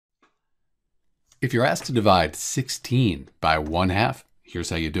If you're asked to divide 16 by 1/2, here's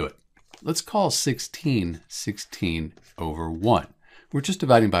how you do it. Let's call 16 16 over 1. We're just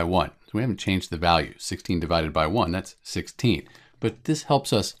dividing by 1, so we haven't changed the value. 16 divided by 1, that's 16. But this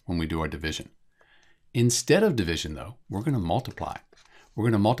helps us when we do our division. Instead of division, though, we're going to multiply. We're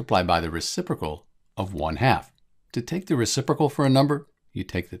going to multiply by the reciprocal of 1/2. To take the reciprocal for a number, you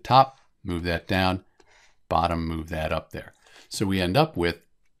take the top, move that down, bottom, move that up there. So we end up with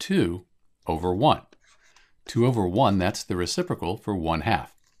 2 over 1. 2 over 1, that's the reciprocal for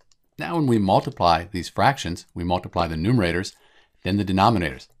 1/2. Now when we multiply these fractions, we multiply the numerators, then the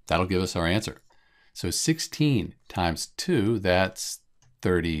denominators. That'll give us our answer. So 16 times 2, that's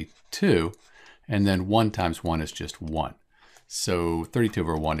 32. And then 1 times 1 is just 1. So 32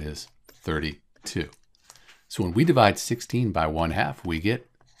 over 1 is 32. So when we divide 16 by 1/2, we get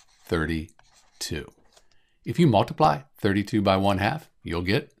 32. If you multiply 32 by 1/2, you'll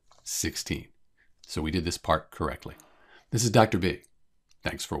get 16. So we did this part correctly. This is Dr. B.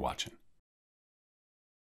 Thanks for watching.